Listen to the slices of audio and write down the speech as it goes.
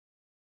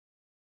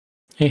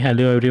Hey,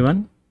 hello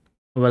everyone.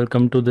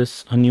 Welcome to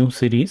this new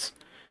series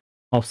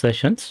of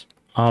sessions.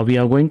 We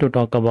are going to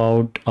talk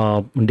about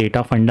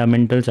data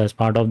fundamentals as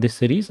part of this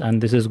series, and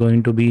this is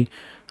going to be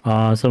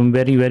some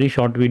very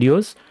short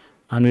videos,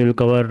 and we will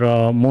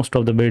cover most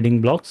of the building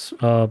blocks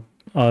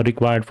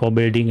required for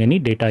building any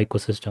data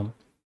ecosystem.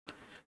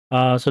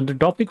 So the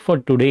topic for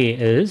today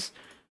is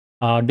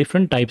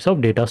different types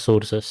of data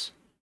sources.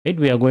 Right?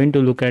 We are going to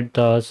look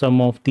at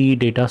some of the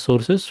data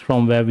sources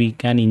from where we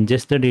can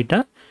ingest the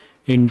data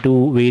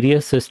into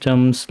various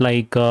systems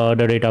like the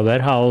data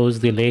warehouse,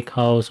 the lake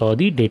house, or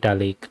the data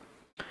lake.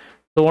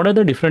 So what are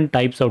the different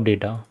types of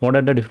data? What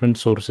are the different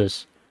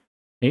sources?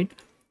 Right?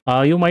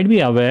 You might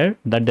be aware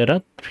that there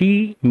are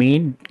three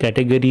main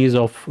categories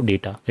of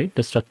data, right?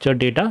 The structured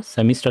data,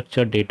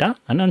 semi-structured data,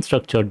 and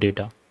unstructured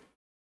data.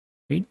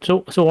 Right?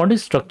 So what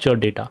is structured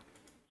data?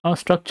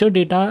 Structured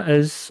data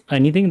is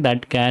anything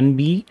that can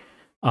be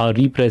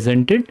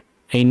represented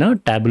in a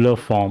tabular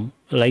form,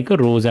 like a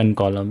rows and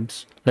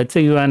columns. Let's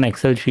say you have an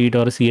Excel sheet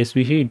or a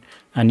CSV sheet,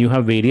 and you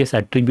have various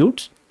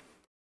attributes,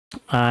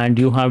 and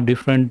you have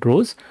different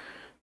rows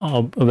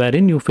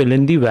wherein you fill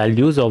in the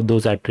values of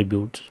those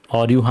attributes,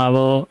 or you have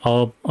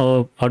a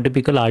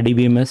typical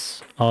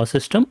RDBMS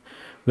system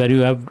where you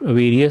have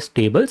various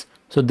tables.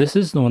 So this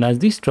is known as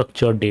the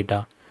structured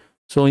data.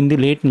 So in the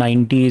late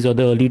 90s or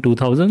the early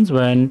 2000s,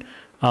 when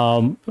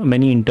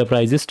many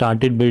enterprises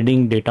started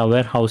building data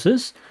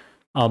warehouses,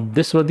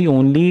 this were the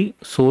only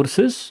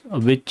sources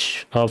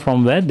which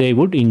from where they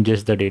would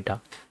ingest the data.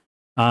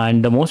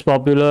 And the most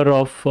popular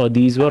of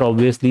these were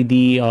obviously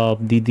the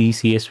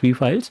CSV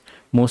files.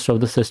 Most of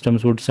the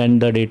systems would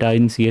send the data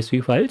in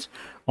CSV files,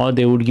 or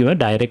they would give a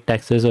direct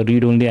access or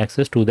read-only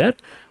access to their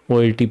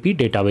OLTP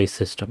database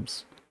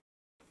systems.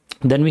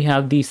 Then we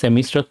have the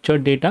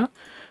semi-structured data.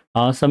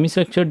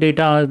 Semi-structured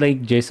data are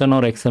like JSON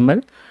or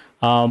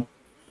XML.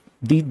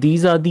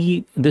 These are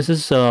the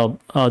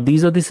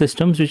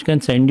systems which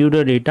can send you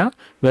the data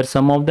where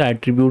some of the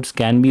attributes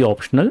can be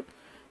optional.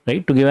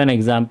 Right? To give an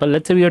example,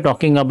 let's say we are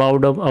talking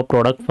about a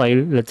product file.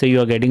 Let's say you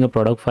are getting a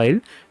product file,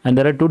 and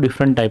there are two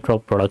different types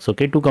of products.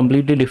 Okay, two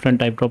completely different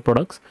types of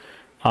products.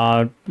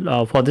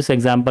 For this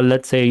example,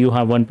 let's say you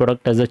have one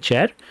product as a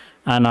chair,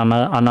 and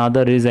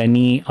another is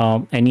any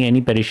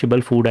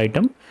perishable food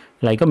item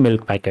like a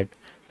milk packet.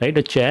 Right,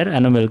 a chair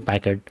and a milk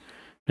packet.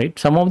 Right,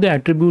 some of the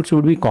attributes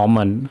would be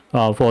common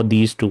for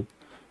these two,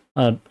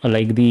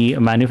 like the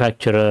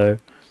manufacturer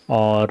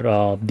or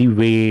the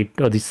weight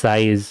or the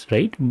size,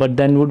 right? But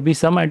then would be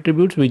some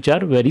attributes which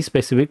are very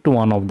specific to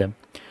one of them.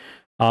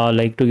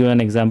 Like to give an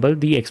example,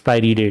 the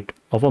expiry date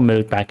of a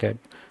milk packet,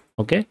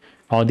 okay,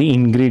 or the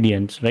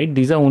ingredients, right?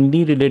 These are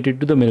only related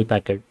to the milk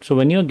packet. So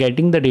when you're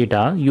getting the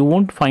data, you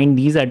won't find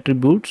these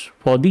attributes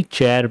for the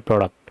chair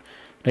product,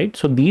 right?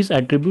 So these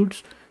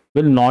attributes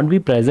will not be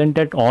present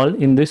at all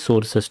in the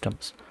source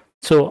systems.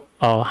 So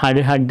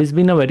had this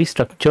been a very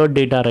structured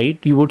data, right,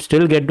 you would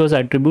still get those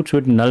attributes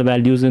with null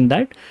values in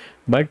that.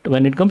 But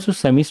when it comes to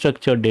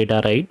semi-structured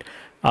data, right,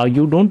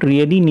 you don't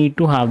really need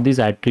to have these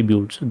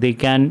attributes. They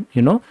can,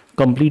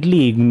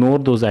 completely ignore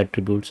those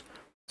attributes.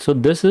 So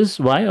this is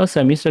why a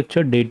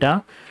semi-structured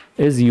data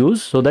is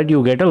used, so that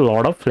you get a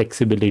lot of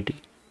flexibility.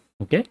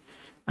 Okay.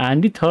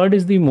 And the third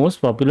is the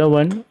most popular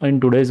one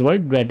in today's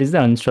world, that is the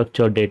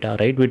unstructured data,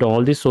 right? With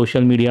all these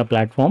social media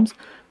platforms,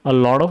 a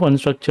lot of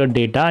unstructured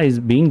data is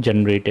being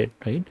generated,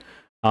 right?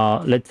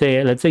 Let's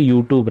say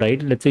YouTube,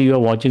 right? Let's say you are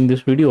watching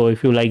this video.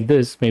 If you like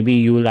this, maybe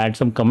you will add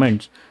some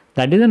comments.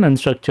 That is an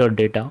unstructured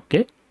data.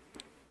 Okay.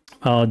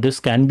 This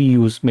can be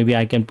used. Maybe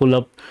I can pull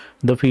up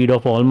the feed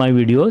of all my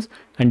videos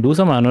and do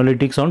some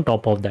analytics on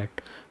top of that.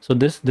 So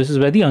this is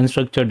where the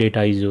unstructured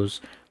data is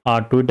used.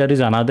 Twitter is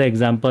another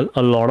example.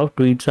 A lot of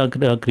tweets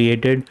are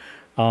created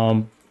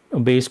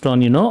based on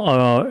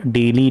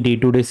daily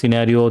day-to-day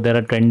scenario. There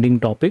are trending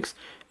topics.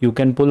 You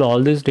can pull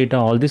all this data,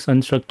 all these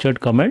unstructured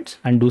comments,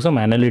 and do some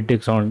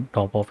analytics on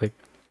top of it.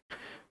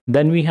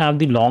 Then we have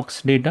the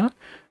logs data.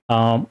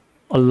 A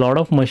lot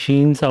of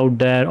machines out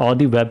there, or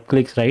the web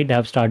clicks, right,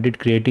 have started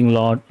creating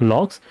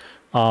logs.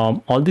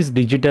 All these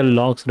digital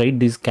logs, right,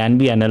 these can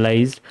be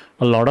analyzed.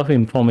 A lot of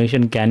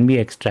information can be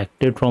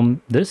extracted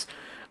from this.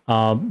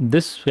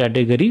 This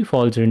category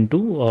falls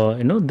into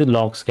the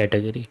logs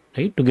category,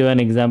 right? To give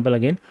an example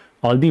again,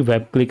 all the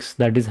web clicks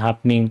that is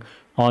happening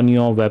on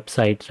your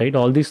websites, right,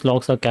 all these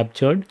logs are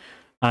captured,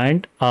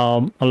 and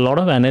a lot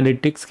of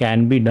analytics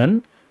can be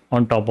done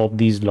on top of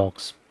these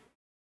logs.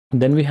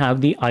 Then we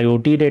have the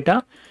IoT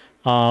data.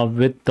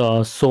 With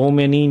so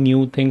many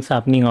new things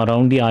happening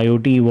around the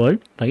IoT world,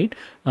 right?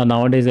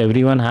 Nowadays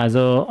everyone has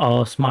a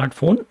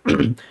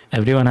smartphone,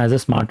 everyone has a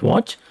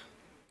smartwatch,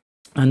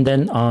 and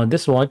then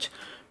this watch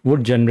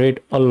would generate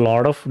a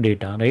lot of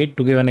data, right?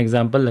 To give an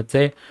example, let's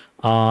say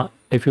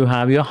if you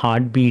have your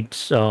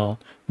heartbeats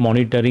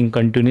monitoring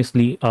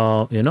continuously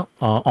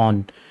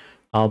on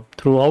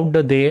throughout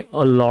the day,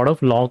 a lot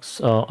of logs,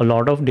 a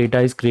lot of data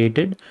is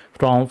created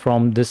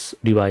from this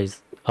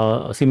device.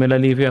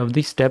 Similarly, if you have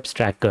the steps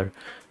tracker,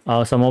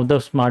 some of the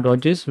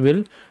smartwatches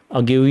will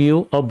give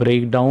you a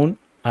breakdown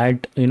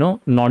at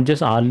not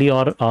just hourly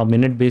or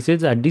minute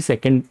basis, at the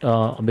second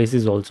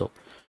basis also.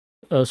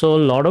 So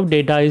a lot of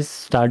data is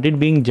started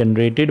being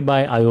generated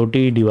by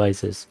IoT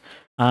devices.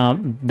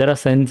 There are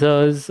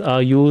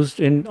sensors used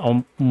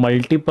in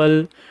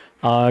multiple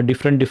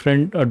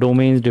different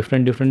domains,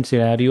 different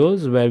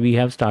scenarios where we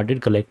have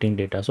started collecting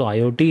data. So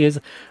IoT is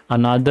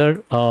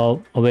another a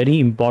very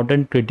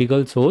important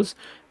critical source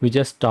which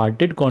has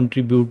started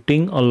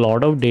contributing a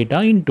lot of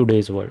data in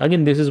today's world.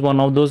 Again, this is one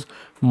of those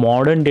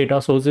modern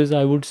data sources,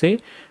 I would say.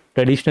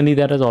 Traditionally,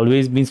 there has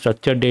always been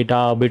structured data,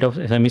 a bit of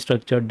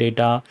semi-structured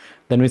data,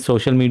 then with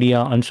social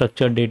media,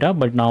 unstructured data,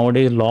 but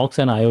nowadays logs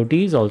and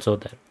IoT is also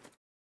there.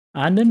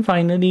 And then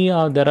finally,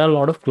 there are a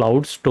lot of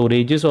cloud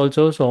storages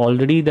also. So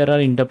already there are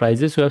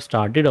enterprises who have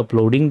started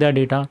uploading their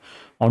data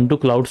onto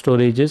cloud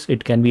storages.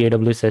 It can be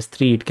AWS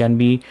S3, it can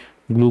be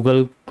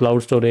Google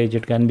Cloud Storage,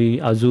 it can be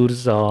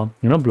Azure's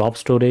blob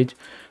storage.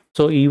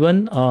 So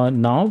even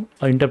now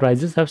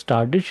enterprises have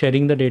started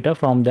sharing the data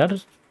from their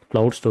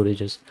cloud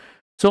storages.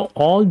 So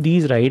all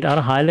these, right,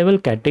 are high level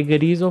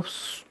categories of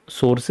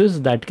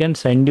sources that can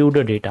send you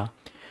the data,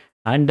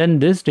 and then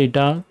this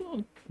data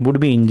would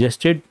be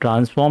ingested,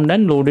 transformed,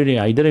 and loaded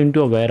either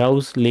into a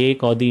warehouse,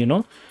 lake, or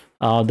the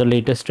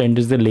latest trend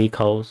is the lake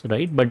house,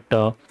 right?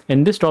 But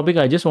in this topic,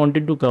 I just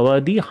wanted to cover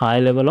the high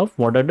level of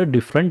what are the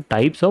different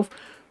types of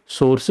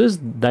sources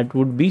that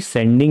would be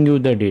sending you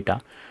the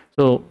data.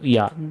 So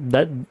yeah,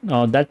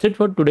 that's it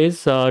for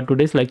today's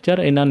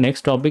lecture. In our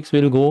next topics,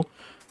 we'll go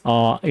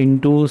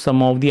into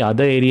some of the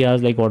other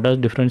areas, like what are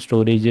different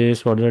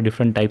storages, what are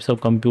different types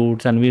of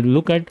computes, and we'll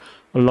look at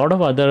a lot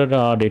of other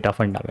data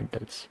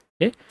fundamentals.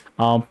 Okay.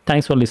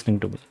 Thanks for listening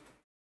to me.